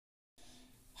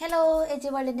Hello എജ്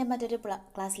വേൾഡിൻ്റെ മറ്റൊരു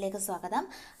ക്ലാസ്സിലേക്ക് സ്വാഗതം.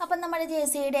 അപ്പം നമ്മുടെ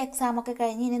JCയുടെ എക്സാമൊക്കെ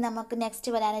കഴിഞ്ഞ് ഇനി നമുക്ക്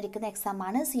നെക്സ്റ്റ് വരാനിരിക്കുന്ന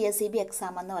എക്സാമാണ് CSEB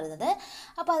എക്സാം എന്ന് പറയുന്നത്.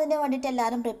 അപ്പോൾ അതിന് വേണ്ടിയിട്ട്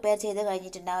എല്ലാവരും പ്രിപ്പയർ ചെയ്ത്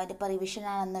കഴിഞ്ഞിട്ടുണ്ടാവും. അതിപ്പോൾ റിവിഷൻ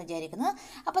ആണെന്ന് വിചാരിക്കുന്നു.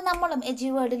 അപ്പോൾ നമ്മളും എജ്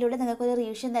വേൾഡിലൂടെ നിങ്ങൾക്കൊരു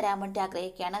റിവിഷൻ തരാൻ വേണ്ടി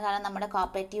ആഗ്രഹിക്കുകയാണ്. കാരണം നമ്മുടെ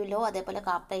കോപ്പറേറ്റീവ് ലോ, അതേപോലെ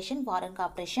കോർപ്പറേഷൻ, ഫോറിൻ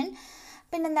കോർപ്പറേഷൻ,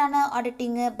 പിന്നെന്താണ്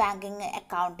ഓഡിറ്റിങ്, ബാങ്കിങ്,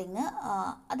 അക്കൗണ്ടിങ്,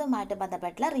 അതുമായിട്ട്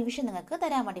ബന്ധപ്പെട്ടുള്ള റിവിഷൻ നിങ്ങൾക്ക്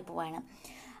തരാൻ വേണ്ടി പോവുകയാണ്.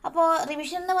 അപ്പോൾ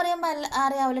റിവിഷൻ എന്ന് പറയുമ്പോൾ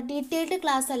അറിയാമല്ലോ, ഡീറ്റെയിൽഡ്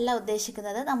ക്ലാസ് അല്ല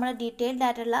ഉദ്ദേശിക്കുന്നത്. നമ്മൾ ഡീറ്റെയിൽഡ്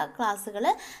ആയിട്ടുള്ള ക്ലാസ്സുകൾ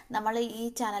നമ്മൾ ഈ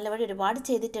ചാനൽ വഴി ഒരുപാട്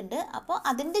ചെയ്തിട്ടുണ്ട്. അപ്പോൾ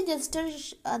അതിൻ്റെ ജസ്റ്റ്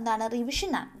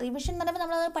റിവിഷനാണ്. റിവിഷൻ എന്ന് പറയുമ്പോൾ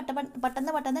നമ്മൾ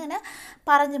പെട്ടെന്ന് ഇങ്ങനെ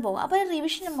പറഞ്ഞു പോകും. അപ്പോൾ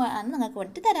റിവിഷൻ ആണ് നിങ്ങൾക്ക്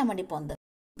വേണ്ടി തരാൻ വേണ്ടി പോകുന്നത്.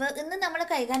 അപ്പോൾ ഇന്ന് നമ്മൾ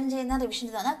കൈകാര്യം ചെയ്യുന്ന റിവിഷൻ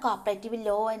എന്ന് പറഞ്ഞാൽ കോപ്പറേറ്റീവ്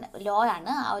ലോ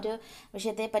ആണ്. ആ ഒരു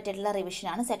വിഷയത്തെ പറ്റിയിട്ടുള്ള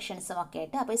റിവിഷനാണ്, സെക്ഷൻസും ഒക്കെ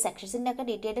ആയിട്ട്. അപ്പോൾ ഈ സെക്ഷൻസിൻ്റെ ഒക്കെ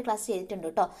ഡീറ്റെയിൽഡ് ക്ലാസ് ചെയ്തിട്ടുണ്ട്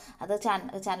കേട്ടോ. അത്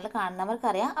ചാനൽ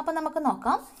കാണുന്നവർക്കറിയാം. അപ്പോൾ നമുക്ക്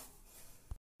നോക്കാം.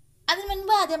 അതിന്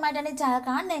മുൻപ് ആദ്യമായിട്ടാണ് ഈ ചാനൽ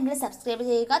കാണുന്നതെങ്കിൽ സബ്സ്ക്രൈബ്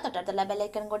ചെയ്യുക. തൊട്ടടുത്തുള്ള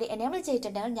ബെല്ലൈക്കൺ കൂടി എനേബിൾ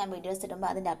ചെയ്തിട്ടുണ്ടെങ്കിൽ ഞാൻ വീഡിയോസ് ഇടുമ്പോൾ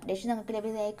അതിൻ്റെ അപ്ഡേഷൻ നിങ്ങൾക്ക്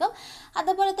ലഭ്യമായിരിക്കും.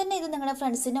 അതുപോലെ തന്നെ ഇത് നിങ്ങളുടെ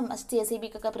ഫ്രണ്ട്സിനും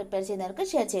CSEBക്കൊക്കെ പ്രിപ്പയർ ചെയ്യുന്നവർക്ക്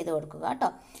ഷെയർ ചെയ്ത് കൊടുക്കുക കേട്ടോ.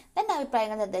 എൻ്റെ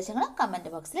അഭിപ്രായങ്ങളും നിർദ്ദേശങ്ങളും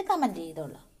കമൻറ്റ് ബോക്സിൽ കമൻറ്റ്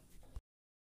ചെയ്തോളൂ.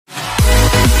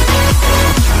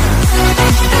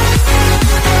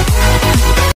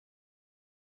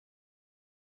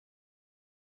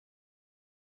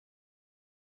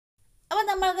 അപ്പോൾ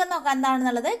നമ്മൾക്ക് നോക്കാം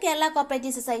എന്താണെന്നുള്ളത്. കേരള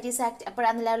കോപ്പറേറ്റീവ് സൊസൈറ്റീസ് ആക്ട്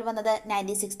എപ്പോഴാണ് നിലവിൽ വന്നത്?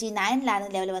 1969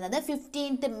 നിലവിൽ വന്നത്.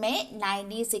 15th May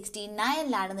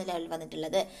 1969 നിലവിൽ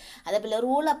വന്നിട്ടുള്ളത്. അതേപോലെ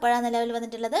റൂൾ എപ്പോഴാണ് നിലവിൽ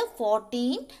വന്നിട്ടുള്ളത്?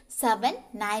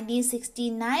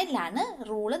 14/7/1969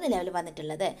 റൂള് നിലവിൽ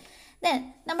വന്നിട്ടുള്ളത്. ദെൻ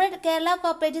നമ്മുടെ കേരള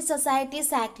കോപ്പറേറ്റീവ്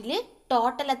സൊസൈറ്റീസ് ആക്ടിൽ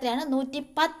ടോട്ടൽ എത്രയാണ്?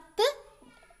 110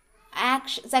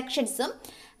 സെക്ഷൻസും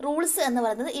റൂൾസ് എന്ന്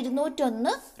പറയുന്നത്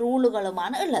 201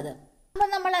 റൂളുകളുമാണ് ഉള്ളത്. അപ്പോൾ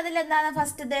നമ്മൾ അതിലെന്താണ്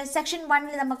ഫസ്റ്റ് സെക്ഷൻ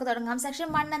 1 നമുക്ക് തുടങ്ങാം. സെക്ഷൻ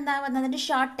 1 എന്താ വന്നതിൻ്റെ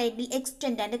short title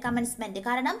extend and commencement.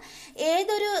 കാരണം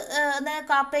ഏതൊരു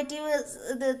കോപ്പറേറ്റീവ്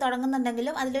ഇത്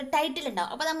തുടങ്ങുന്നുണ്ടെങ്കിലും അതിലൊരു ടൈറ്റിൽ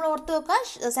ഉണ്ടാവും. അപ്പോൾ നമ്മൾ ഓർത്ത് വെക്കുക,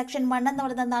 സെക്ഷൻ 1 എന്ന്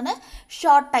പറയുന്നത് എന്താണ്?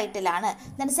 ഷോർട്ട് ടൈറ്റിലാണ്.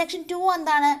 ദെൻ സെക്ഷൻ 2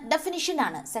 എന്താണ്?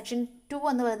 ഡെഫിനിഷനാണ്. സെക്ഷൻ 2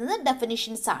 എന്ന് പറയുന്നത്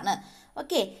ഡെഫിനിഷൻസ് ആണ്.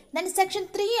 ഓക്കെ. ദെൻ സെക്ഷൻ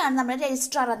 3 ആണ് നമ്മുടെ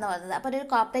രജിസ്ട്രാർ എന്ന് പറയുന്നത്. അപ്പോൾ ഒരു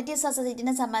കോപ്പറേറ്റീവ്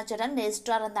സൊസൈറ്റീനെ സംബന്ധിച്ചിടത്തോളം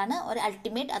രജിസ്ട്രാർ എന്താണ്? ഒരു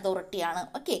അൾട്ടിമേറ്റ് അതോറിറ്റിയാണ്.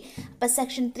 ഓക്കെ. അപ്പോൾ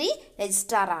സെക്ഷൻ 3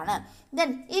 രജിസ്ട്രാർ ആണ്. ദെൻ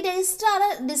ഈ രജിസ്ട്രാർ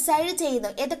ഡിസൈഡ് ചെയ്യുന്നു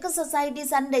ഏതൊക്കെ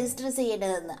സൊസൈറ്റീസ് ആണ് രജിസ്റ്റർ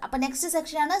ചെയ്യേണ്ടതെന്ന്. അപ്പോൾ നെക്സ്റ്റ്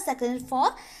സെക്ഷനാണ് section 4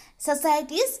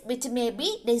 societies which may be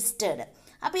registered.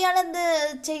 അപ്പോൾ ഇയാൾ എന്ത്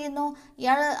ചെയ്യുന്നു?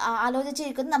 ഇയാൾ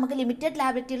ആലോചിച്ചിരിക്കുന്നു നമുക്ക് ലിമിറ്റഡ്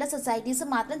ലയബിലിറ്റിയുള്ള സൊസൈറ്റീസ്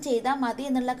മാത്രം ചെയ്താൽ മതി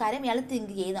എന്നുള്ള കാര്യം ഇയാൾ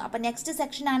തിങ്ക് ചെയ്യുന്നു. അപ്പോൾ നെക്സ്റ്റ്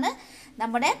സെക്ഷനാണ്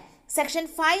നമ്മുടെ സെക്ഷൻ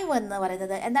 5 എന്ന്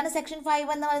പറയുന്നത്. എന്താണ് സെക്ഷൻ 5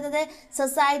 എന്ന് പറയുന്നത്?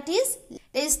 Societies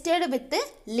registered with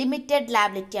limited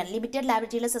ലയബിലിറ്റിയാണ്. Limited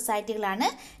ലയബിലിറ്റിയുള്ള സൊസൈറ്റികളാണ്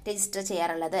register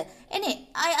ചെയ്യാറുള്ളത്. ഇനി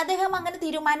അദ്ദേഹം അങ്ങനെ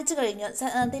തീരുമാനിച്ചു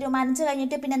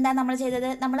കഴിഞ്ഞിട്ട് പിന്നെ എന്താ നമ്മൾ ചെയ്തത്?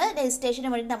 നമ്മൾ രജിസ്ട്രേഷന്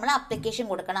വേണ്ടി നമ്മൾ അപ്ലിക്കേഷൻ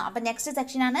കൊടുക്കണം. അപ്പോൾ നെക്സ്റ്റ്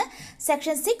സെക്ഷനാണ്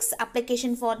section 6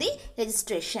 application for the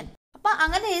registration. അപ്പോൾ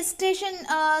അങ്ങനെ രജിസ്ട്രേഷൻ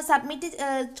സബ്മിറ്റ്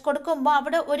കൊടുക്കുമ്പോൾ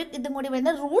അവിടെ ഒരു ഇതും കൂടി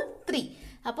വരുന്നത് റൂൾ 3.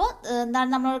 അപ്പോൾ എന്താണ്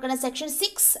നമ്മൾ കൊടുക്കുന്നത്? സെക്ഷൻ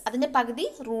 6 അതിൻ്റെ പകുതി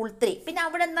റൂൾ 3. പിന്നെ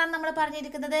അവിടെ എന്താണ് നമ്മൾ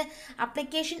പറഞ്ഞിരിക്കുന്നത്?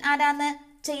 അപ്ലിക്കേഷൻ ആരാണ്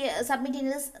സബ്മിറ്റ്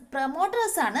ചെയ്യുന്നത്?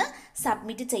 പ്രൊമോട്ടേഴ്സാണ്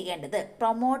സബ്മിറ്റ് ചെയ്യേണ്ടത്.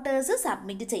 പ്രൊമോട്ടേഴ്സ്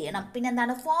സബ്മിറ്റ് ചെയ്യണം. പിന്നെ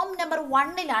എന്താണ്? ഫോം നമ്പർ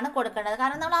 1 കൊടുക്കേണ്ടത്.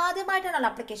 കാരണം നമ്മൾ ആദ്യമായിട്ടാണല്ലോ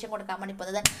അപ്ലിക്കേഷൻ കൊടുക്കാൻ വേണ്ടി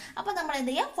പോകുന്നത്. അപ്പോൾ നമ്മൾ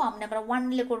എന്ത് ചെയ്യുക? ഫോം നമ്പർ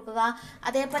 1 കൊടുക്കുക.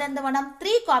 അതേപോലെ എന്ത് വേണം?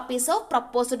 3 copies ഓഫ്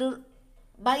പ്രൊപ്പോസ്ഡ്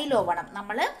ബൈലോ വേണം.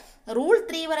 നമ്മൾ റൂൾ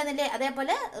 3 പറയുന്നില്ലേ,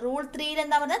 അതേപോലെ റൂൾ 3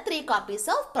 എന്താ പറയുന്നത്? 3 copies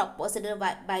ഓഫ് പ്രൊപ്പോസ്ഡ്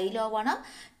ബൈലോ വേണം.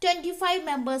 25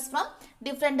 members ഫ്രം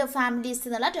ഡിഫറെൻറ്റ് ഫാമിലീസ്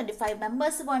എന്നുള്ള 25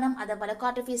 members വേണം. അതേപോലെ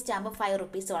ക്വാർട്ടർ ഫീസ് സ്റ്റാമ്പ് 5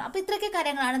 rupees വേണം. അപ്പോൾ ഇത്രയൊക്കെ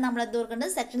കാര്യങ്ങളാണ് നമ്മൾ എന്ത്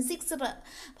ഓർക്കേണ്ടത്? സെക്ഷൻ 6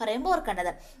 പറയുമ്പോൾ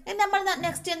ഓർക്കേണ്ടത്. നമ്മൾ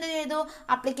നെക്സ്റ്റ് എന്ത് ചെയ്തു?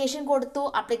 അപ്ലിക്കേഷൻ കൊടുത്തു.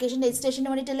 അപ്ലിക്കേഷൻ രജിസ്ട്രേഷന്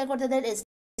വേണ്ടിയിട്ടല്ലേ കൊടുത്തത്?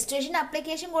 രജിസ്ട്രേഷൻ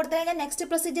അപ്ലിക്കേഷൻ കൊടുത്തു കഴിഞ്ഞാൽ നെക്സ്റ്റ്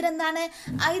പ്രൊസീജിയർ എന്താണ്?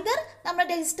 ഐദർ നമ്മുടെ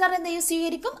രജിസ്ട്രാർ എന്ത് ചെയ്യും?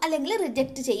 സ്വീകരിക്കും, അല്ലെങ്കിൽ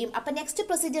റിജക്റ്റ് ചെയ്യും. അപ്പോൾ നെക്സ്റ്റ്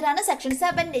പ്രൊസീജിയറാണ് സെക്ഷൻ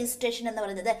 7 രജിസ്ട്രേഷൻ എന്ന്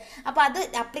പറയുന്നത്. അപ്പോൾ അത്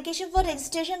അപ്ലിക്കേഷൻ ഫോർ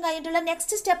രജിസ്ട്രേഷൻ കഴിഞ്ഞിട്ടുള്ള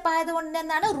നെക്സ്റ്റ് സ്റ്റെപ്പ് ആയതുകൊണ്ട്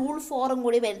എന്താണ്? റൂൾ 4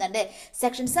 കൂടി വരുന്നുണ്ട്.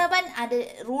 സെക്ഷൻ 7 ആൻഡ്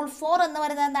റൂൾ 4 എന്ന്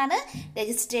പറയുന്നത് എന്താണ്?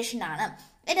 രജിസ്ട്രേഷൻ ആണ്.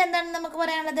 ഇനി എന്താണ് നമുക്ക്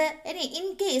പറയാനുള്ളത്? ഇനി ഇൻ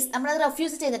കേസ് നമ്മളത്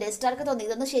റെഫ്യൂസ് ചെയ്യുന്നത്, രജിസ്ട്രാർക്ക് തോന്നി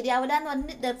ഇതൊന്നും ശരിയാവില്ല എന്ന്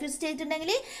പറഞ്ഞ് റെഫ്യൂസ്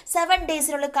ചെയ്തിട്ടുണ്ടെങ്കിൽ 7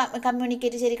 ഡേയ്സിനുള്ളിൽ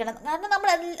കമ്മ്യൂണിക്കേറ്റ് ചെയ്തിരിക്കണം. കാരണം നമ്മൾ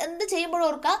എന്ത് ചെയ്യുമ്പോഴും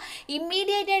ഓർക്കുക,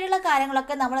 ഇമ്മീഡിയറ്റ് ആയിട്ടുള്ള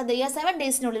കാര്യങ്ങളൊക്കെ നമ്മൾ എന്ത് ചെയ്യുക? 7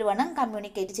 ഡേയ്സിനുള്ളിൽ വേണം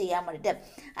കമ്മ്യൂണിക്കേറ്റ് ചെയ്യാൻ വേണ്ടിയിട്ട്.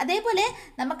 അതേപോലെ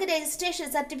നമുക്ക് registration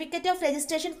certificate of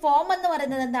registration form എന്ന്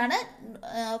പറയുന്നത് എന്താണ്?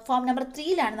 ഫോം നമ്പർ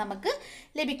 3 നമുക്ക്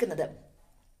ലഭിക്കുന്നത്.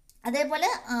 അതേപോലെ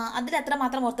അതിൽ എത്ര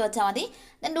മാത്രം ഓർത്ത് വെച്ചാൽ മതി.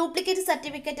 ദെൻ ഡ്യൂപ്ലിക്കേറ്റ്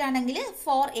സർട്ടിഫിക്കറ്റ് ആണെങ്കിൽ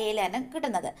 4A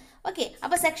കിട്ടുന്നത്. ഓക്കെ.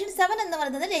 അപ്പോൾ സെക്ഷൻ 7 എന്ന്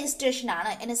പറയുന്നത് രജിസ്ട്രേഷൻ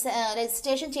ആണ്. ഇനി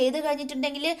രജിസ്ട്രേഷൻ ചെയ്ത്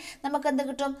കഴിഞ്ഞിട്ടുണ്ടെങ്കിൽ നമുക്ക് എന്ത്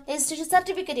കിട്ടും? രജിസ്ട്രേഷൻ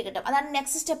സർട്ടിഫിക്കറ്റ് കിട്ടും. അതാണ്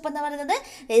നെക്സ്റ്റ് സ്റ്റെപ്പ് എന്ന് പറയുന്നത്.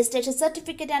 രജിസ്ട്രേഷൻ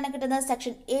സർട്ടിഫിക്കറ്റ് ആണ് കിട്ടുന്നത്.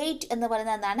 സെക്ഷൻ 8 എന്ന്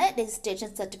പറയുന്നത് എന്താണ്? രജിസ്ട്രേഷൻ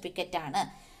സർട്ടിഫിക്കറ്റ് ആണ്.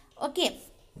 ഓക്കെ.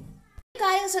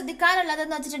 കാര്യം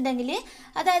ശ്രദ്ധിക്കാനുള്ളതെന്ന് വെച്ചിട്ടുണ്ടെങ്കിൽ,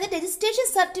 അതായത് registration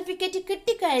certificate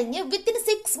കിട്ടിക്കഴിഞ്ഞ് within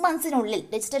 6 മന്ത്സിനുള്ളിൽ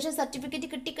registration certificate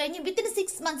കിട്ടിക്കഴിഞ്ഞ് within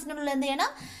 6 മന്ത്സിനുള്ളിൽ എന്ത്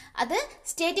ചെയ്യണം, അത്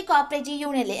സ്റ്റേറ്റ് കോപ്പറേറ്റീവ്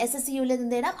യൂണിയനിൽ SSCUവിൽ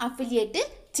എന്ത് ചെയ്യണം, അഫിലിയേറ്റ്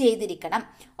ചെയ്തിരിക്കണം.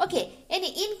 ഓക്കെ. ഇനി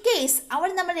ഇൻ കേസ്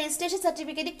അവിടെ നമ്മൾ രജിസ്ട്രേഷൻ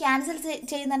സർട്ടിഫിക്കറ്റ് ക്യാൻസൽ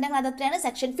ചെയ്യുന്നുണ്ടെങ്കിൽ അതെത്രയാണ്,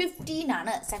 സെക്ഷൻ 15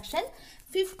 ആണ്. സെക്ഷൻ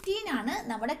 15 ആണ്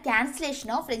നമ്മുടെ ക്യാൻസലേഷൻ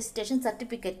ഓഫ് രജിസ്ട്രേഷൻ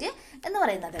സർട്ടിഫിക്കറ്റ് എന്ന്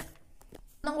പറയുന്നത്.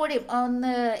 ഒന്നും കൂടി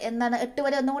എന്താണ് 8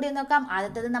 വരെ ഒന്നും കൂടി നോക്കാം.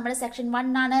 ആദ്യത്തേത് നമ്മുടെ സെക്ഷൻ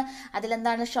 1 ആണ്.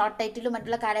 അതിലെന്താണ് ഷോർട്ട് ടൈറ്റിലും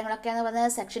മറ്റുള്ള കാര്യങ്ങളൊക്കെയാണ്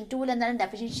പറയുന്നത്. സെക്ഷൻ 2 എന്താണ്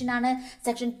ഡെഫിനിഷൻ ആണ്.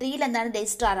 സെക്ഷൻ 3 എന്താണ്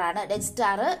രജിസ്ട്രാർ ആണ്.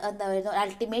 രജിസ്ട്രാർ എന്താ പറയുന്നത്,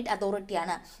 അൾട്ടിമേറ്റ് അതോറിറ്റി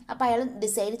ആണ്. അപ്പോൾ അയാൾ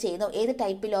ഡിസൈഡ് ചെയ്യുന്നു ഏത്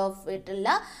ടൈപ്പിൽ ഓഫ് ആയിട്ടുള്ള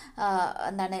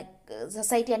എന്താണ്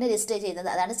സൊസൈറ്റിയാണ് രജിസ്റ്റർ ചെയ്യുന്നത്.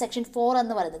 അതാണ് സെക്ഷൻ 4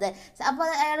 എന്ന് പറയുന്നത്. അപ്പോൾ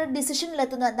അയാൾ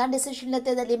ഡിസിഷനിലെത്തുന്നു. എന്താണ്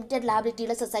ഡിസിഷനിലെത്തിയത്, ലിമിറ്റഡ്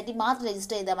ലാബിലിറ്റിയുള്ള സൊസൈറ്റി മാത്രം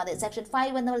രജിസ്റ്റർ ചെയ്താൽ മതി. സെക്ഷൻ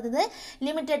 5 എന്ന് പറയുന്നത്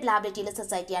ലിമിറ്റഡ് ലാബിലിറ്റിയുള്ള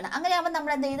സൊസൈറ്റിയാണ്. അങ്ങനെയാകുമ്പോൾ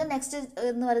നമ്മൾ എന്ത് ചെയ്യുന്നു, നെക്സ്റ്റ്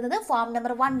എന്ന് പറയുന്നത് ഫോം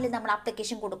നമ്പർ 1 നമ്മൾ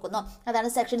ആപ്ലിക്കേഷൻ കൊടുക്കുന്നു.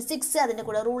 അതാണ് സെക്ഷൻ 6. അതിൻ്റെ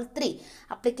കൂടെ റൂൾ 3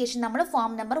 ആപ്ലിക്കേഷൻ നമ്മൾ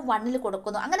ഫോം നമ്പർ 1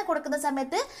 കൊടുക്കുന്നു. അങ്ങനെ കൊടുക്കുന്ന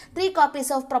സമയത്ത് 3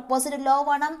 കോപ്പീസ് ഓഫ് പ്രൊപ്പോസൽ ലോ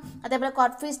വേണം. അതേപോലെ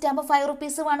കോർട്ട് ഫീസ് സ്റ്റാമ്പ് 5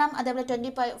 റുപ്പീസ് വേണം. അതേപോലെ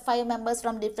 25 മെമ്പേഴ്സ്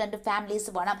ഫ്രം ഡിഫറെൻറ്റ് ഫാമിലീസ്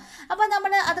വേണം. അപ്പോൾ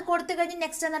നമ്മൾ അത് കൊടുത്തു കഴിഞ്ഞ്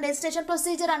നെക്സ്റ്റ് എന്താണ് രജിസ്ട്രേഷൻ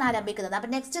പ്രൊസീജിയർ ആണ് ആരംഭിക്കുന്നത്.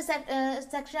 അപ്പോൾ നെക്സ്റ്റ്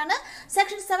സെക്ഷനാണ്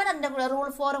സെക്ഷൻ 7. അതിൻ്റെ കൂടെ റൂൾ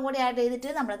 4 കൂടി ആഡ് ചെയ്തിട്ട്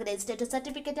നമുക്ക് രജിസ്ട്രേഷൻ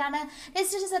സർട്ടിഫിക്കറ്റ് ആണ്,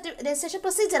 രജിസ്ട്രേഷൻ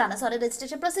പ്രൊസീജിയർ ആണ്.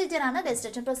 രജിസ്ട്രേഷൻ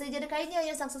പ്രൊസീജിയർ കഴിഞ്ഞ്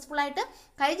കഴിഞ്ഞാൽ സക്സസ്ഫുൾ ആയിട്ട്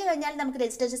കഴിഞ്ഞ് കഴിഞ്ഞാൽ നമുക്ക്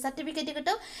രജിസ്ട്രേഷൻ സർട്ടിഫിക്കറ്റ്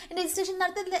കിട്ടും. രജിസ്ട്രേഷൻ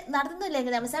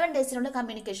നടത്തുന്നില്ലെങ്കിൽ നമ്മൾ 7 ഡേയ്സിനുള്ളിൽ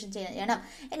കമ്മ്യൂണിക്കേഷൻ ചെയ്യണം.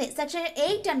 ഇനി സെക്ഷൻ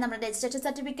 8 ആണ് നമ്മുടെ രജിസ്ട്രേഷൻ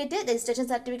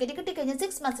സർട്ടിഫിക്കറ്റ് കിട്ടിക്കഴിഞ്ഞാൽ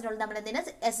 6 മന്ത്സിനുള്ളിൽ നമ്മൾ എന്തിനാ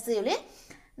SSCUവിൽ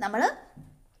നമ്മൾ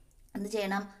എന്ത്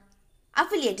ചെയ്യണം,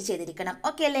 അഫിലിയേറ്റ് ചെയ്തിരിക്കണം.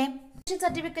 ഓക്കെ അല്ലേ?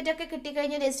 സർട്ടിഫിക്കറ്റ് ഒക്കെ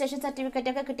കിട്ടിക്കഴിഞ്ഞു, രജിസ്ട്രേഷൻ സർട്ടിഫിക്കറ്റ്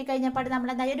ഒക്കെ കിട്ടിക്കഴിഞ്ഞപ്പോൾ നമ്മൾ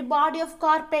എന്തായാലും ഒരു ബോഡി ഓഫ്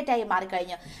കോർപ്പറേറ്റ് ആയി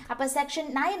മാറിക്കഴിഞ്ഞു. അപ്പോൾ സെക്ഷൻ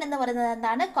 9 എന്ന് പറയുന്നത്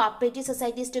എന്താണ്, cooperative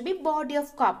societies to B body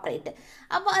of corporate.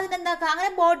 അപ്പോൾ അതിനെന്താക്കുക, അങ്ങനെ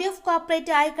ബോഡി ഓഫ്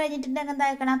കോർപ്പറേറ്റ് ആയി കഴിഞ്ഞിട്ടുണ്ടെങ്കിൽ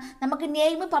എന്താക്കണം, നമുക്ക്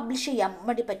നെയിം പബ്ലിഷ് ചെയ്യാൻ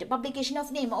വേണ്ടി പറ്റും. പബ്ലിക്കേഷൻ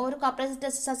ഓഫ് നെയിം, ഓരോ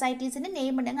കോർപ്പറേറ്റ് സൊസൈറ്റീസിൻ്റെ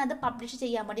നെയിം ഉണ്ടെങ്കിൽ അത് പബ്ലിഷ്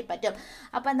ചെയ്യാൻ വേണ്ടി പറ്റും.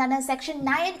 അപ്പോൾ എന്താണ് സെക്ഷൻ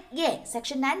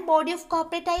 9 ബോഡി ഓഫ്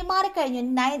കോർപ്പറേറ്റ് ആയി മാറിക്കഴിഞ്ഞു.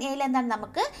 9A എന്താണ്,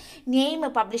 നമുക്ക് നെയിം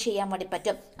പബ്ലിഷ് ചെയ്യാൻ വേണ്ടി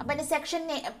പറ്റും. അപ്പോൾ ഇനി സെക്ഷൻ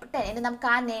 10 നമുക്ക്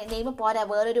ആ നെയിം പോരാ,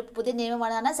 വേറൊരു പുതിയ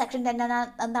നെയിമാണ്. സെക്ഷൻ 10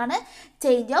 എന്താണ്,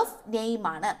 ചേഞ്ച് ഓഫ് നെയിം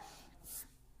ആണ്.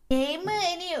 നെയിം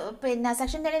ഇനി പിന്നെ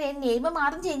സെക്ഷൻ 10 നെയിം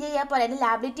മാത്രം ചേഞ്ച് ചെയ്യാൻ പോലെ അതിന്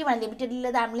ലാബിലിറ്റി വേണം, ലിമിറ്റഡ്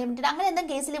ഉള്ളത് അൺലിമിറ്റഡ് അങ്ങനെ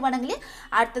എന്തെങ്കിലും കേസിൽ വേണമെങ്കിൽ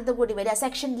അടുത്തത് കൂടി വരിക.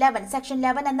 സെക്ഷൻ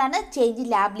 11 എന്താണ്, ചേഞ്ച്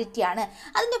ലാബിലിറ്റി ആണ്.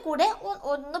 അതിൻ്റെ കൂടെ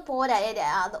ഒന്ന് പോരാ,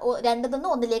 2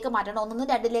 1 മാറ്റണം, 1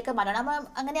 2 മാറ്റണം. അപ്പം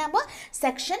അങ്ങനെയാകുമ്പോൾ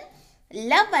സെക്ഷൻ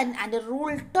 11 ആൻഡ്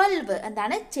റൂൾ 12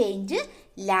 എന്താണ്, ചേഞ്ച്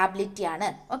ലാബിലിറ്റി ആണ്.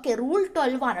 ഓക്കെ, റൂൾ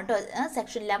 12 ആണ് കേട്ടോ.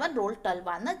 സെക്ഷൻ 11 റൂൾ 12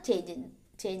 ആണ്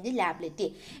ചേഞ്ച് ലാബിലിറ്റി.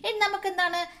 ഇനി നമുക്ക്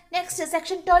എന്താണ് നെക്സ്റ്റ്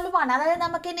സെക്ഷൻ 12 ആണ്. അതായത്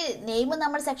നമുക്ക് ഇനി നെയിം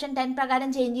നമ്മൾ സെക്ഷൻ 10 പ്രകാരം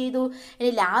ചേഞ്ച് ചെയ്തു,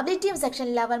 ഇനി ലാബിലിറ്റിയും സെക്ഷൻ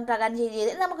 11 പ്രകാരം ചേഞ്ച്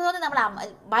ചെയ്തു. നമുക്ക് തോന്നുന്നു നമ്മൾ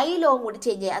ബൈ ലോ കൂടി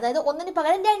ചേഞ്ച് ചെയ്യുക. അതായത് ഒന്നിന്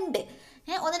പകരം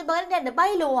 2 ബൈ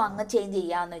ലോ അങ്ങ് ചേഞ്ച്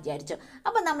ചെയ്യാമെന്ന് വിചാരിച്ചു.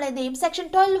 അപ്പം നമ്മൾ എന്ത് ചെയ്യും, സെക്ഷൻ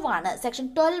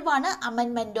 12 ആണ്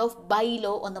അമെൻമെൻറ്റ് ഓഫ് ബൈ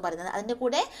ലോ എന്ന് പറയുന്നത്. അതിൻ്റെ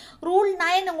കൂടെ റൂൾ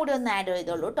 9 കൂടി ഒന്ന് ആഡ്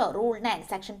ചെയ്തോളൂ കേട്ടോ. റൂൾ 9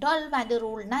 സെക്ഷൻ 12 ആൻഡ്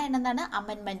റൂൾ 9 എന്താണ്,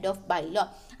 അമെൻമെൻറ്റ് ഓഫ് ബൈ ലോ.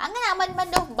 അങ്ങനെ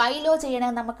അമെൻമെൻറ്റ് ഓഫ് ബൈ ലോ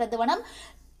ചെയ്യണമെങ്കിൽ നമുക്ക് എന്ത് വേണം,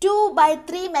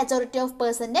 2/3 മെജോറിറ്റി ഓഫ്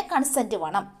പേഴ്സൻ്റെ കൺസെൻറ്റ്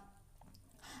വേണം.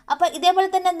 അപ്പോൾ ഇതേപോലെ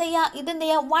തന്നെ എന്ത്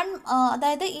ചെയ്യുക,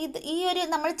 അതായത് ഈ ഒരു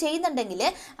നമ്മൾ ചെയ്യുന്നുണ്ടെങ്കിൽ,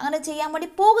 അങ്ങനെ ചെയ്യാൻ വേണ്ടി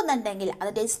പോകുന്നുണ്ടെങ്കിൽ അത്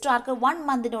രജിസ്ട്രാർക്ക് 1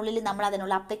 മന്തിനുള്ളിൽ നമ്മൾ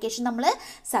അതിനുള്ള ആപ്ലിക്കേഷൻ നമ്മൾ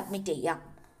സബ്മിറ്റ് ചെയ്യുക.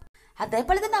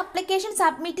 അതേപോലെ തന്നെ അപ്ലിക്കേഷൻ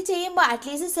സബ്മിറ്റ് ചെയ്യുമ്പോൾ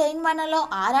അറ്റ്ലീസ്റ്റ് സൈൻ വേണമല്ലോ.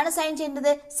 ആരാണ് സൈൻ ചെയ്യേണ്ടത്,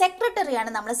 സെക്രട്ടറിയാണ്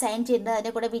നമ്മൾ സൈൻ ചെയ്യേണ്ടത്.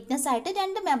 അതിൻ്റെ കൂടെ വിറ്റ്നസ് ആയിട്ട്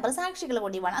 2 മെമ്പർ സാക്ഷികൾ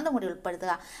കൂടി വേണം, അതും കൂടി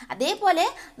ഉൾപ്പെടുത്തുക. അതേപോലെ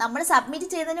നമ്മൾ സബ്മിറ്റ്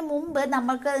ചെയ്തതിന് മുമ്പ്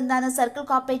നമ്മൾക്ക് എന്താണ് സർക്കിൾ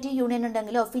കോപ്പറേറ്റീവ് യൂണിയൻ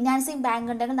ഉണ്ടെങ്കിലോ ഫിനാൻസിങ്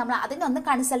ബാങ്ക് ഉണ്ടെങ്കിൽ നമ്മൾ അതിനൊന്ന്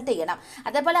കൺസൾട്ട് ചെയ്യണം.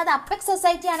 അതേപോലെ അത് അപ്പെക്സ്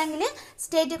സൊസൈറ്റി ആണെങ്കിൽ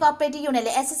സ്റ്റേറ്റ് കോപ്പറേറ്റീവ്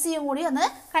യൂണിയൻ SSCയും കൂടി ഒന്ന്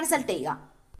കൺസൾട്ട് ചെയ്യുക.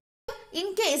 ഇൻ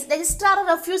കേസ് രജിസ്ട്രാർ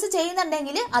റെഫ്യൂസ്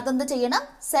ചെയ്യുന്നുണ്ടെങ്കിൽ അതൊന്ന് ചെയ്യണം,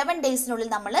 7 ഡേയ്സിനുള്ളിൽ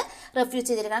നമ്മൾ റെഫ്യൂസ്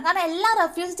ചെയ്തിരിക്കണം. കാരണം എല്ലാം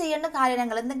റെഫ്യൂസ് ചെയ്യേണ്ട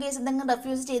കാര്യങ്ങൾ എന്തെങ്കിലും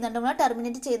റെഫ്യൂസ് ചെയ്യുന്നുണ്ടെങ്കിലോ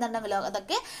ടെർമിനേറ്റ് ചെയ്യുന്നുണ്ടെങ്കിലോ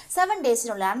അതൊക്കെ 7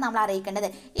 ഡേയ്സിനുള്ളിലാണ് നമ്മൾ അറിയിക്കേണ്ടത്.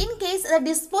 ഇൻ കേസ് അത്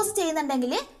ഡിസ്പോസ്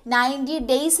ചെയ്യുന്നുണ്ടെങ്കിൽ 90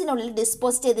 ഡേയ്സിനുള്ളിൽ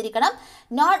ഡിസ്പോസ് ചെയ്തിരിക്കണം.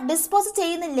 നോട്ട് ഡിസ്പോസ്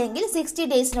ചെയ്യുന്നില്ലെങ്കിൽ 60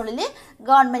 ഡേയ്സിനുള്ളിൽ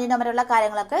ഗവൺമെൻറ്റിന് അവരുള്ള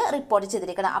കാര്യങ്ങളൊക്കെ റിപ്പോർട്ട്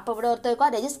ചെയ്തിരിക്കണം. അപ്പോൾ ഇവിടെ ഓർത്ത് വെക്കുക,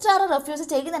 രജിസ്ട്രാർ റെഫ്യൂസ്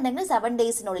ചെയ്യുന്നുണ്ടെങ്കിൽ 7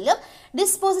 ഡേയ്സിനുള്ളിലും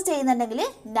ഡിസ്പോസ് ചെയ്യുന്നുണ്ടെങ്കിൽ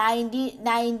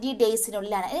 90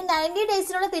 ഡേയ്സിനുള്ളിലാണ്. ഇനി 90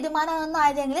 ഡേയ്സിനുള്ള തീരുമാനമൊന്നും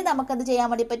ആയതെങ്കിൽ നമുക്ക് എന്ത് ചെയ്യാൻ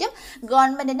വേണ്ടി പറ്റും,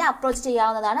 ഗവൺമെൻറ്റിനെ അപ്രോച്ച്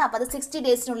ചെയ്യാവുന്നതാണ്. അപ്പോൾ അത് 60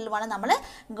 ഡേയ്സിനുള്ളിൽ വേണം നമ്മൾ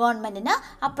ഗവൺമെൻറ്റിനെ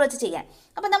അപ്രോച്ച് ചെയ്യാൻ.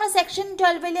 അപ്പോൾ നമ്മൾ section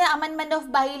 12 amendment of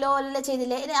by law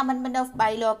ചെയ്തില്ലേ, ഇനി അമെൻമെൻറ്റ് ഓഫ്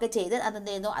ബൈ ലോ ഒക്കെ ചെയ്ത്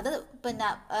അതെന്ത് ചെയ്യുന്നു, അത് പിന്നെ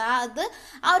അത്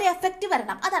ആ ഒരു എഫക്റ്റ്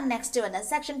വരണം. അതാണ് നെക്സ്റ്റ് വരുന്നത്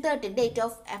section 13 date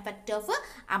of effect of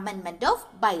amendment of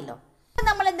by law.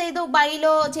 നമ്മൾ എന്ത് ചെയ്തു,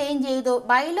 ബൈലോ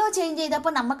ചേഞ്ച്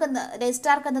ചെയ്തപ്പോൾ നമുക്ക്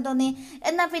രജിസ്ട്രാർക്ക് എന്ത് തോന്നി,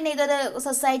 എന്നാൽ പിന്നെ ഇതൊരു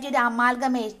സൊസൈറ്റി ഒരു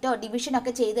അമാൽഗമേറ്റോ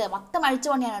ഡിവിഷനൊക്കെ ചെയ്ത് മൊത്തം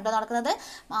അഴിച്ചുകൊണ്ടാണ് കേട്ടോ നടക്കുന്നത്.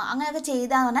 അങ്ങനെയൊക്കെ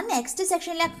ചെയ്താന്ന് പറഞ്ഞാൽ നെക്സ്റ്റ്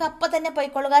സെക്ഷനിലേക്ക് അപ്പം തന്നെ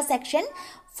പോയിക്കൊള്ളുക. സെക്ഷൻ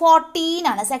 14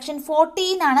 ആണ്. സെക്ഷൻ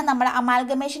 14 ആണ് നമ്മുടെ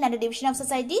amalgamation and division of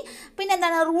society. പിന്നെ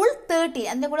എന്താണ് റൂൾ 13,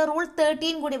 അതിൻ്റെ കൂടെ റൂൾ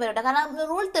 13 കൂടി വരട്ടെ. കാരണം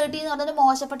റൂൾ 13 എന്ന് പറഞ്ഞാൽ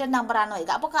മോശപ്പെട്ട നമ്പറാണ്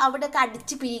വരിക. അപ്പോൾ അവിടെയൊക്കെ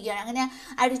അടിച്ച് പിരിയുകയാണ്. അങ്ങനെ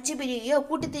അടിച്ച് പിരിയുകയോ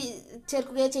കൂട്ടി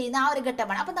ചേർക്കുകയോ ചെയ്യുന്ന ആ ഒരു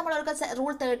ഘട്ടമാണ്. അപ്പോൾ നമ്മളവർക്ക്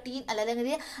റൂൾ 13 അല്ലെങ്കിൽ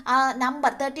ആ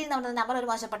നമ്പർ 13 എന്ന് പറയുന്ന നമ്പർ ഒരു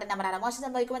മോശപ്പെട്ട നമ്പറാണ്. മോശം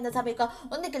സംഭവിക്കുമ്പോൾ എന്താ സംഭവിക്കുക?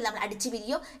 ഒന്നിക്കിൽ നമ്മൾ അടിച്ച്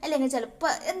പിരിയും, അല്ലെങ്കിൽ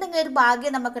ചിലപ്പോൾ എന്തെങ്കിലും ഒരു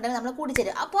ഭാഗ്യം നമുക്കുണ്ടെങ്കിൽ നമ്മൾ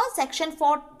കൂടിച്ചേരും. അപ്പോൾ സെക്ഷൻ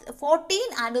 14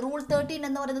 ആൻഡ് റൂൾ 13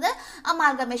 എന്ന് പറയുന്നത്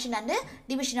amalgamation and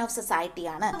division of society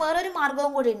ആണ്. വേറൊരു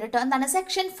മാർഗവും കൂടി ഉണ്ട് കേട്ടോ. എന്താണ്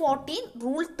സെക്ഷൻ 14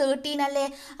 റൂൾ 13 അല്ലേ?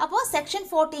 അപ്പോൾ സെക്ഷൻ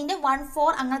 14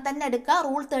 1-4 അങ്ങനെ തന്നെ എടുക്കുക,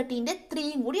 റൂൾ 13 3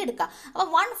 കൂടി എടുക്കുക. അപ്പോൾ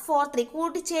 1-4-3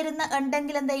 കൂട്ടിച്ചേരുന്ന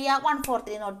ഉണ്ടെങ്കിൽ എന്ത് ചെയ്യുക?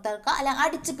 1-4-3 എടുക്കുക. അല്ലെങ്കിൽ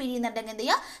അടിച്ച് പിരിയുന്നുണ്ടെങ്കിൽ എന്ത്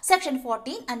ചെയ്യുക? സെക്ഷൻ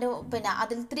 14 ആൻഡ് പിന്നെ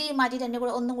അതിൽ 3 മാറ്റിയിട്ട് എൻ്റെ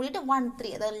കൂടെ ഒന്നും കൂടിയിട്ട്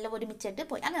 1-3 അതെല്ലാം ഒരുമിച്ചിട്ട്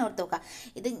പോയി അങ്ങനെ ഓർത്ത് നോക്കുക.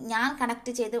 ഇത് ഞാൻ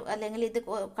കണക്ട് ചെയ്ത് അല്ലെങ്കിൽ ഇത്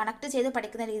കണക്ട് ചെയ്ത്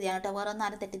പഠിക്കുന്ന രീതിയാണ് കേട്ടോ. വേറെ ഒന്നും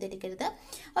ആരും തെറ്റിദ്ധരിക്കരുത്.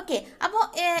 ഓക്കെ, അപ്പോൾ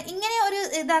ഇങ്ങനെ ഒരു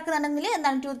ഇതാക്കുന്നുണ്ടെങ്കിൽ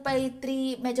എന്താണ് 2/3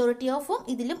 മെജോറിറ്റി ഓഫും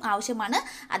ഇതിലും ആവശ്യമാണ്.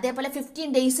 അതേപോലെ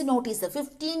 15 ഡേയ്സ്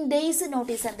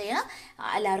നോട്ടീസ് എന്ത് ചെയ്യണം?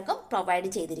 എല്ലാവർക്കും പ്രൊവൈഡ്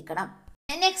ചെയ്തിരിക്കണം.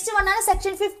 Next വണ്ണാണ്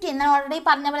section 15. ഞാൻ ഓൾറെഡി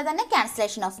പറഞ്ഞ പോലെ തന്നെ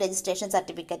ക്യാൻസലേഷൻ ഓഫ് രജിസ്ട്രേഷൻ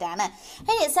സർട്ടിഫിക്കറ്റ് ആണ്.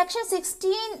 ഇനി സെക്ഷൻ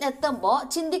 16 എത്തുമ്പോൾ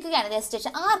ചിന്തിക്കുകയാണ്,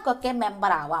 രജിസ്ട്രേഷൻ ആർക്കൊക്കെ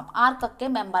മെമ്പർ ആവാം.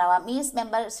 മീൻസ്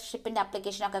മെമ്പർഷിപ്പിൻ്റെ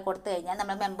അപ്ലിക്കേഷനൊക്കെ കൊടുത്തു കഴിഞ്ഞാൽ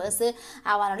നമ്മൾ മെമ്പേഴ്സ്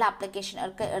ആവാനുള്ള അപ്ലിക്കേഷൻ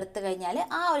ഒക്കെ എടുത്തു കഴിഞ്ഞാൽ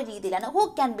ആ ഒരു രീതിയിലാണ് who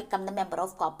can become the member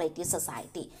of cooperative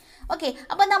society. Okay,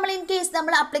 അപ്പോൾ നമ്മൾ ഇൻ കേസ്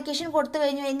നമ്മൾ അപ്ലിക്കേഷൻ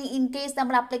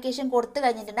കൊടുത്തു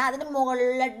കഴിഞ്ഞിട്ടുണ്ട് അതിന്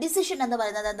മുകളിലുള്ള ഡിസിഷൻ എന്ന്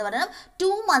പറയുന്നത്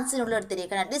 2 മന്ത്സിനുള്ളിൽ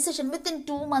എടുത്തിരിക്കണം. Decision within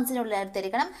 2 മന്ത്സിനുള്ളിൽ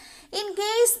എടുത്തിരിക്കണം. ഇൻ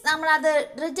കേസ് നമ്മളത്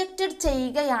റിജക്റ്റഡ്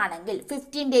ചെയ്യുകയാണെങ്കിൽ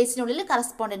 15 ഡേയ്സിനുള്ളിൽ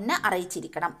കറസ്പോണ്ടന്റിനെ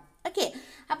അറിയിച്ചിരിക്കണം. ഓക്കെ,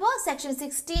 അപ്പോൾ section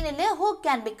 16 who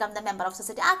can become the member of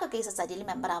society, ആർക്കൊക്കെ സൊസൈറ്റിയിൽ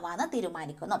മെമ്പർ ആവാമെന്ന്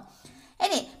തീരുമാനിക്കുന്നു.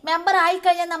 ഇനി മെമ്പർ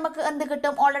ആയിക്കഴിഞ്ഞാൽ നമുക്ക് എന്ത്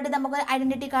കിട്ടും? ഓൾറെഡി നമുക്ക്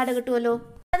ഐഡന്റിറ്റി കാർഡ് കിട്ടുമല്ലോ.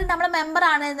 അത് നമ്മൾ മെമ്പർ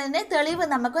ആണെന്നതിന് തെളിവ്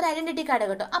നമുക്കൊരു ഐഡന്റിറ്റി കാർഡ്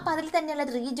കിട്ടും. അപ്പോൾ അതിൽ തന്നെയുള്ള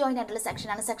റീജോയിൻ ആയിട്ടുള്ള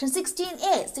സെക്ഷനാണ് section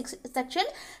 16A. Section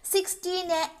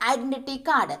 16A identity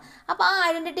card. അപ്പോൾ ആ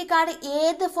ഐഡന്റിറ്റി കാർഡ്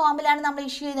ഏത് ഫോമിലാണ് നമ്മൾ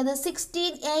ഇഷ്യൂ ചെയ്യുന്നത്?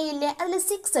 16A ഇല്ലേ, അതിൽ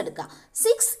 6 എടുക്കുക.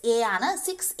 6A ആണ്.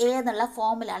 6A എന്നുള്ള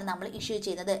ഫോമിലാണ് നമ്മൾ ഇഷ്യൂ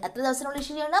ചെയ്യുന്നത്. എത്ര ദിവസത്തിനുള്ളിൽ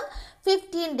ഇഷ്യൂ ചെയ്യണം?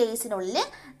 15 ഡേയ്സിനുള്ളിൽ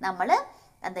നമ്മൾ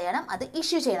എന്ത് ചെയ്യണം? അത്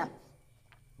ഇഷ്യൂ ചെയ്യണം.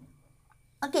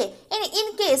 ഓക്കെ, ഇനി ഇൻ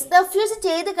കേസ് റെഫ്യൂസ്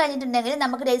ചെയ്ത് കഴിഞ്ഞിട്ടുണ്ടെങ്കിൽ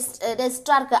നമുക്ക്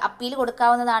രജിസ്ട്രാർക്ക് അപ്പീൽ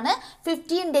കൊടുക്കാവുന്നതാണ്.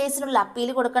 15 ഡേയ്സിനുള്ളിൽ അപ്പീൽ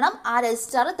കൊടുക്കണം. ആ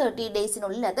രജിസ്ട്രാർ 30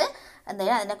 ഡേയ്സിനുള്ളിൽ അത്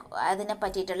എന്തായാലും അതിനെ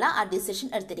പറ്റിയിട്ടുള്ള ആ ഡിസിഷൻ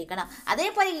എടുത്തിരിക്കണം.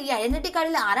 അതേപോലെ ഈ ഐഡന്റിറ്റി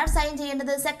കാർഡിൽ ആരാണ് സൈൻ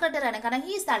ചെയ്യേണ്ടത്? സെക്രട്ടറിയാണ്. കാരണം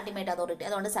ഹീസ് ദ അൾട്ടിമേറ്റ് അതോറിറ്റി.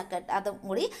 അതുകൊണ്ട് അതും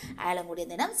കൂടി അയാളും കൂടി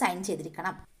എന്തെങ്കിലും സൈൻ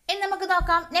ചെയ്തിരിക്കണം. ഇനി നമുക്ക്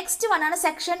നോക്കാം. Next വണ്ണാണ്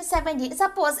section 17.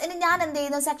 സപ്പോസ് ഇനി ഞാൻ എന്ത്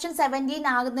ചെയ്യുന്നു? സെക്ഷൻ 17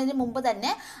 ആകുന്നതിന് മുമ്പ്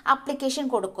തന്നെ അപ്ലിക്കേഷൻ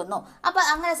കൊടുക്കുന്നു. അപ്പോൾ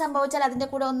അങ്ങനെ സംഭവിച്ചാൽ അതിൻ്റെ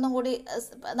കൂടെ ഒന്നും കൂടി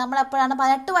നമ്മളെപ്പോഴാണ്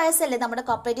 18 വയസ്സല്ലേ നമ്മുടെ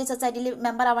കോപ്പറേറ്റീവ് സൊസൈറ്റിയിൽ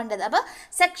മെമ്പർ ആവേണ്ടത്. അപ്പോൾ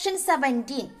സെക്ഷൻ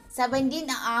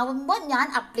 17 ആകുമ്പോൾ ഞാൻ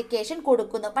അപ്ലിക്കേഷൻ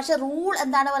കൊടുക്കുന്നു. പക്ഷേ റൂൾ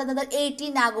എന്താണ് പറയുന്നത്?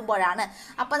 18 ആകുമ്പോഴാണ്.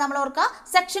 അപ്പോൾ നമ്മൾ ഓർക്കുക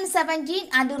section 17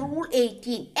 and rule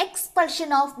 18 expulsion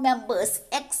of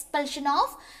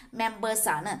members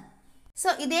ആണ്. സോ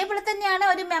ഇതേപോലെ തന്നെയാണ്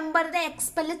ഒരു മെമ്പറിനെ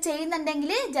എക്സ്പെല്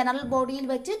ചെയ്യുന്നുണ്ടെങ്കിൽ ജനറൽ ബോഡിയിൽ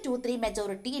വെച്ച് 2/3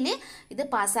 മെജോറിറ്റിയിൽ ഇത്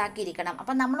പാസ്സാക്കിയിരിക്കണം.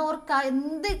 അപ്പം നമ്മൾ ഓർക്കുക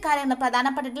എന്ത് കാര്യങ്ങൾ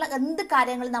പ്രധാനപ്പെട്ടിട്ടുള്ള എന്ത്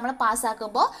കാര്യങ്ങൾ നമ്മൾ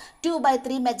പാസ്സാക്കുമ്പോൾ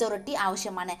 2/3 മെജോറിറ്റി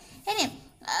ആവശ്യമാണ്. ഇനി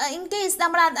ഇൻ കേസ്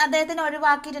നമ്മൾ അദ്ദേഹത്തിന്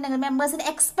ഒഴിവാക്കിയിട്ടുണ്ടെങ്കിൽ മെമ്പേഴ്സിനെ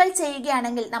എക്സ്പെൽ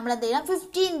ചെയ്യുകയാണെങ്കിൽ നമ്മൾ എന്ത് ചെയ്യണം?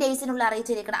 15 ഡേയ്സിനുള്ളിൽ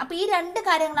അറിയിച്ചിരിക്കണം. അപ്പോൾ ഈ 2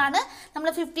 കാര്യങ്ങളാണ് നമ്മൾ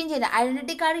 15 ചെയ്യുന്നത്.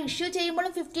 ഐഡന്റിറ്റി കാർഡ് ഇഷ്യൂ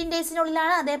ചെയ്യുമ്പോഴും 15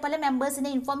 ഡേയ്സിനുള്ളിലാണ്. അതേപോലെ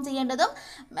മെമ്പേഴ്സിനെ ഇൻഫോം ചെയ്യേണ്ടതും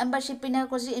മെമ്പർഷിപ്പിനെ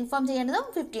കുറിച്ച് ഇൻഫോം ചെയ്യേണ്ടതും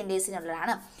 15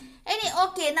 ഡേയ്സിനുള്ളിലാണ്. ഇനി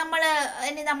ഓക്കെ, നമ്മൾ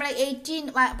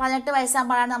 18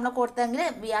 വയസ്സാകുമ്പോഴാണ് നമ്മൾ കൊടുത്തതെങ്കിൽ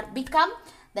V R become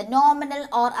the nominal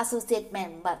or associate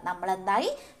member. നമ്മളെന്തായി?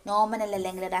 Nominal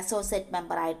അല്ലെങ്കിൽ ഒരു അസോസിയേറ്റ്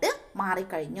മെമ്പർ ആയിട്ട്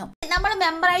മാറിക്കഴിഞ്ഞു. നമ്മൾ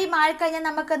മെമ്പറായി മാറിക്കഴിഞ്ഞാൽ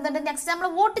നമുക്ക് എന്തുണ്ട്? നെക്സ്റ്റ് നമ്മൾ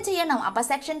വോട്ട് ചെയ്യണം. അപ്പോൾ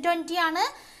സെക്ഷൻ 20 ആണ്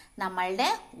നമ്മളുടെ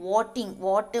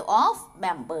വോട്ട് ഓഫ്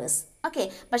മെമ്പേഴ്സ്. ഓക്കെ,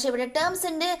 പക്ഷെ ഇവിടെ ടേംസ്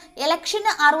ഉണ്ട്.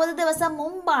 ഇലക്ഷന് 60 ദിവസം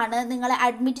മുമ്പാണ് നിങ്ങളെ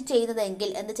അഡ്മിറ്റ്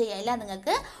ചെയ്യുന്നതെങ്കിൽ എന്ത് ചെയ്യാനില്ല?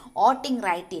 നിങ്ങൾക്ക് വോട്ടിംഗ്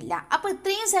റൈറ്റ് ഇല്ല. അപ്പോൾ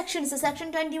ഇത്രയും സെക്ഷൻ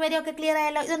 20 വരെയൊക്കെ ക്ലിയർ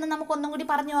ആയല്ലോ. ഇതൊന്നും നമുക്കൊന്നും കൂടി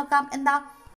പറഞ്ഞു നോക്കാം. എന്താ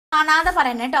കാണാതെ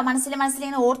പറയണേ കേട്ടോ.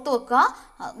 മനസ്സിലിങ്ങനെ ഓർത്ത് വെക്കുക.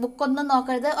 ബുക്കൊന്നും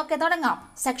നോക്കരുത്. ഓക്കെ, തുടങ്ങാം.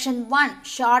 Section 1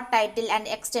 short title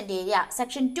and extend area.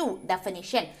 Section 2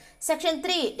 definition. Section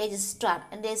 3 registrar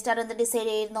എന്ത് ഡിസൈഡ്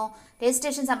ചെയ്യുന്നു?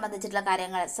 രജിസ്ട്രേഷൻ സംബന്ധിച്ചിട്ടുള്ള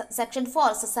കാര്യങ്ങൾ. Section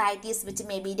 4 societies which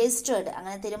may be registered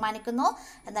അങ്ങനെ തീരുമാനിക്കുന്നു.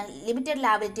 എന്നാൽ ലിമിറ്റഡ്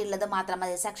ലാബിലിറ്റി ഉള്ളത് മാത്രം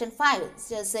മതി. Section 5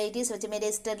 societies which may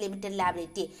register limited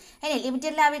liability. ഇനി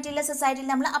ലിമിറ്റഡ് ലാബിലിറ്റി ഉള്ള സൊസൈറ്റിയിൽ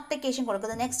നമ്മൾ അപ്ലിക്കേഷൻ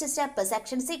കൊടുക്കുന്നത്. നെക്സ്റ്റ് സ്റ്റെപ്പ്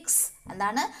സെക്ഷൻ 6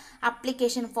 എന്താണ്?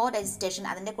 Application four registration.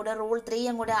 അതിൻ്റെ കൂടെ റൂൾ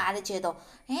 3 കൂടെ ആഡ് ചെയ്തോ.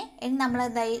 ഇനി നമ്മൾ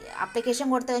എന്തായി? അപ്ലിക്കേഷൻ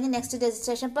കൊടുത്തു കഴിഞ്ഞ് നെക്സ്റ്റ്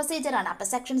രജിസ്ട്രേഷൻ പ്രൊസീജിയറാണ്. അപ്പോൾ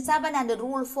section 7 and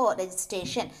rule 4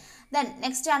 registration. Then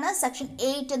next ആണ് സെക്ഷൻ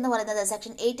 8 എന്ന് പറയുന്നത്.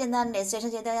 സെക്ഷൻ 8 എന്താണ്? രജിസ്ട്രേഷൻ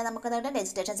ചെയ്ത് കഴിഞ്ഞാൽ നമുക്ക് എന്താ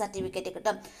രജിസ്ട്രേഷൻ സർട്ടിഫിക്കറ്റ്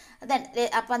കിട്ടും. ദെൻ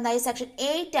അപ്പോൾ എന്തായി സെക്ഷൻ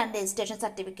 8 ആണ് രജിസ്ട്രേഷൻ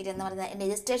സർട്ടിഫിക്കറ്റ് എന്ന് പറയുന്നത്.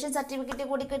 രജിസ്ട്രേഷൻ സർട്ടിഫിക്കറ്റ്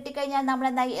കൂടി കിട്ടിക്കഴിഞ്ഞാൽ നമ്മൾ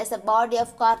എന്തായി S A body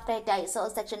of corporate ആയി. സോ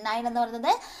സെക്ഷൻ 9 എന്ന്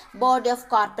പറയുന്നത് ബോഡി ഓഫ്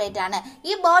കോർപ്പറേറ്റ് ആണ്.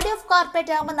 ഈ ബോഡി ഓഫ്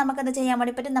കോർപ്പറേറ്റ് ആകുമ്പോൾ നമുക്ക് എന്താ ചെയ്യാൻ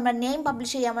വേണ്ടി പറ്റും? നമ്മുടെ നെയിം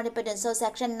പബ്ലിഷ് ചെയ്യാൻ വേണ്ടി പറ്റും. സോ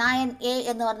സെക്ഷൻ 9A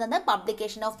എന്ന് പറയുന്നത്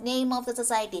publication of name of the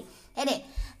society. ഇനി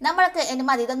നമ്മൾക്ക് ഇനി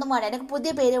മതി, ഇതൊന്നും വേണം, എനിക്ക്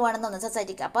പുതിയ പേര് വേണമെന്ന്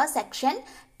സൊസൈറ്റിക്ക്. അപ്പോൾ സെക്ഷൻ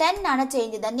 10 ആണ്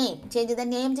change the name. Change the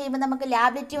name ചെയ്യുമ്പോൾ നമുക്ക്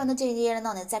ലാബിലിറ്റി ഒന്ന് ചേഞ്ച് ചെയ്യണമെന്ന്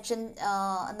തോന്നി. സെക്ഷൻ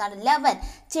എന്താണ് 11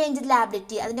 ചേഞ്ച് ദ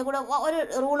ലാബിലിറ്റി. അതിൻ്റെ കൂടെ ഒരു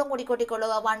റൂളും കൂടി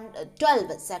കൂട്ടിക്കൊള്ളുക.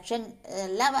 112 section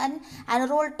 11 and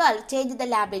rule 12 change the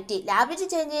liability. Liability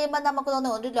change ചെയ്യുമ്പോൾ നമുക്ക്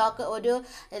തോന്നുന്നു ഒരു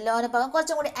ലോന് പകരം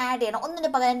കുറച്ചും കൂടി ആഡ് ചെയ്യണം,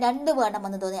 ഒന്നിന് പകരം 2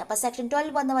 വേണമെന്ന് തോന്നി. അപ്പോൾ സെക്ഷൻ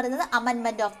 12 എന്ന് പറയുന്നത്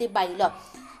അമെൻമെൻറ്റ് ഓഫ് ദി ബൈലോ.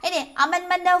 ഇനി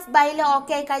അമെൻമെൻറ്റ് ഓഫ് ബൈലോ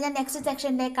ഓക്കെ ആയി കഴിഞ്ഞാൽ നെക്സ്റ്റ്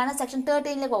സെക്ഷനിലേക്കാണ് സെക്ഷൻ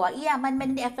 13 പോവുക. ഈ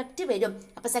അമെൻമെൻറ്റിൻ്റെ എഫക്റ്റ് വരും.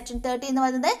 അപ്പോൾ സെക്ഷൻ 13 എന്ന്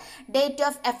പറയുന്നത് date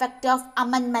of effect of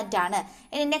amendment ആണ്.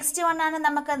 ഇനി നെക്സ്റ്റ് വൺ ആണ്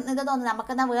നമുക്ക് ഇത് തോന്നുന്നത്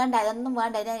നമുക്കെന്താ വേണ്ട, ഇതൊന്നും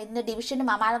വേണ്ട, ഇന്ന് ഡിവിഷനും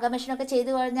അമാൽഗമേഷനും ഒക്കെ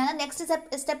ചെയ്ത് കഴിഞ്ഞാൽ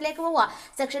നെക്സ്റ്റ് സ്റ്റെപ്പിലേക്ക് പോവുക.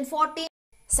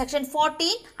 Section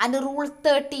 14 and Rule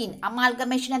 13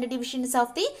 amalgamation and divisions of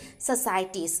the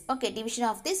societies. Okay, division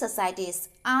of the societies.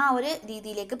 ആ ഒരു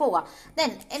രീതിയിലേക്ക് പോവാം. ദെൻ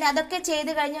ഇനി അതൊക്കെ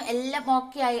ചെയ്ത് കഴിഞ്ഞു എല്ലാം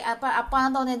ഓക്കെ ആയി. അപ്പോൾ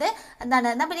തോന്നിയത് എന്താണ്,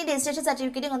 എന്നാൽ പിന്നെ രജിസ്ട്രേഷൻ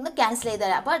സർട്ടിഫിക്കറ്റ് ഒന്ന് ക്യാൻസൽ ചെയ്ത്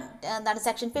തരാം. അപ്പോൾ എന്താണ്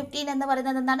സെക്ഷൻ 15 എന്ന്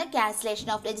പറയുന്നത് എന്താണ്? Cancellation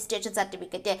of registration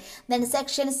certificate. Then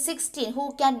section 16 who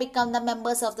can become the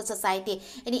members of the society.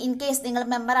 ഇനി ഇൻ കേസ് നിങ്ങൾ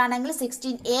മെമ്പർ ആണെങ്കിൽ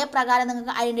 16A പ്രകാരം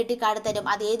നിങ്ങൾക്ക് ഐഡൻറ്റിറ്റി കാർഡ് തരും.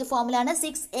 അത് ഏത് ഫോമിലാണ്?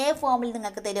 6A ഫോമിൽ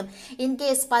നിങ്ങൾക്ക് തരും. ഇൻ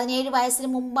കേസ് 17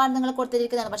 വയസ്സിന് മുമ്പാണ് നിങ്ങൾ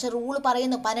കൊടുത്തിരിക്കുന്നത്, പക്ഷേ റൂൾ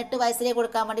പറയുന്നു 18 വയസ്സിലേ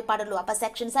കൊടുക്കാൻ വേണ്ടി പാടുള്ളൂ. അപ്പോൾ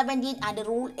സെക്ഷൻ 17 ആൻഡ്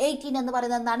റൂൾ 18 എന്ന് പറയുന്നത്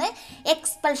എന്താണ്?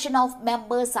 എക്സ്പൾഷൻ ഓഫ്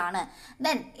മെമ്പേഴ്സ് ആണ്.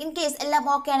 ദെൻ ഇൻ കേസ് എല്ലാം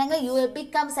ഓക്കെ ആണെങ്കിൽ യു വിൽ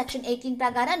ബിക്കം സെക്ഷൻ 18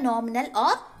 പ്രകാരം നോമിനൽ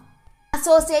ഓർ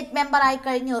അസോസിയേറ്റ് മെമ്പർ ആയി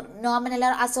കഴിഞ്ഞു. Nominal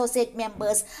or associate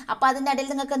members. അപ്പോൾ അതിൻ്റെ ഇടയിൽ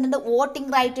നിങ്ങൾക്ക് എന്തുണ്ട്?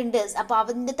 വോട്ടിംഗ് റൈറ്റ് ഉണ്ട്. അപ്പോൾ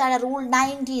അതിൻ്റെ താഴെ റൂൾ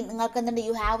 19 നിങ്ങൾക്ക് എന്തുണ്ട്?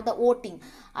 You have the voting.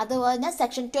 അത് പറഞ്ഞാൽ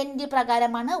സെക്ഷൻ 20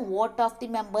 പ്രകാരമാണ് വോട്ട് ഓഫ് ദി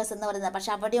മെമ്പേഴ്സ് എന്ന് പറയുന്നത്.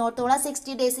 പക്ഷേ അവിടെ ഓർത്തോളം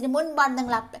 60 ഡേയ്സിന് മുൻപാണ്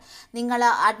നിങ്ങൾ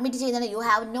അഡ്മിറ്റ് ചെയ്യുന്നത്. You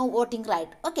have no voting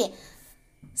right. Okay,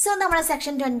 so നമ്മുടെ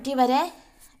സെക്ഷൻ 20 വരെ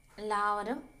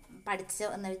എല്ലാവരും പഠിച്ചു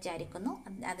എന്ന് വിചാരിക്കുന്നു.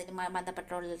 അതിന്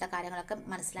ബന്ധപ്പെട്ടുള്ള കാര്യങ്ങളൊക്കെ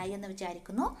മനസ്സിലായി എന്ന്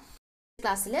വിചാരിക്കുന്നു.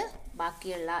 ക്ലാസ്സിൽ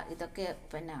ബാക്കിയുള്ള ഇതൊക്കെ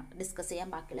പിന്നെ ഡിസ്കസ് ചെയ്യാൻ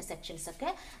ബാക്കിയുള്ള സെക്ഷൻസൊക്കെ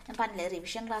ഞാൻ പറഞ്ഞില്ലേ,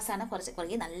 റിവിഷൻ ക്ലാസ്സാണ്.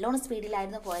 കുറേ നല്ലോണം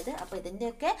സ്പീഡിലായിരുന്നു പോയത്. അപ്പോൾ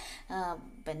ഇതിൻ്റെയൊക്കെ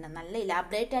പിന്നെ നല്ല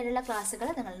ഇലാബറേറ്റ് ആയിട്ടുള്ള ക്ലാസ്സുകൾ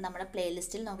നിങ്ങൾ നമ്മുടെ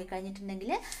പ്ലേലിസ്റ്റിൽ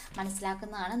നോക്കിക്കഴിഞ്ഞിട്ടുണ്ടെങ്കിൽ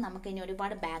മനസ്സിലാക്കുന്നതാണ്. നമുക്ക് ഇനി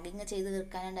ഒരുപാട് ബാഗിങ് ചെയ്ത്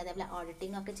തീർക്കാനുണ്ട്, അതേപോലെ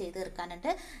ഓഡിറ്റിംഗ് ഒക്കെ ചെയ്ത്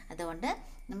തീർക്കാനുണ്ട്. അതുകൊണ്ട്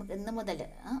നമുക്ക് ഇന്ന് മുതൽ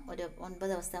ഒരു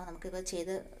 9 ദിവസം നമുക്കിത്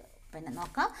ചെയ്ത് പിന്നെ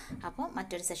നോക്കാം. അപ്പോൾ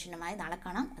മറ്റൊരു സെഷനുമായി നാളെ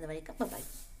കാണാം. അതുവരേക്കും ബൈ.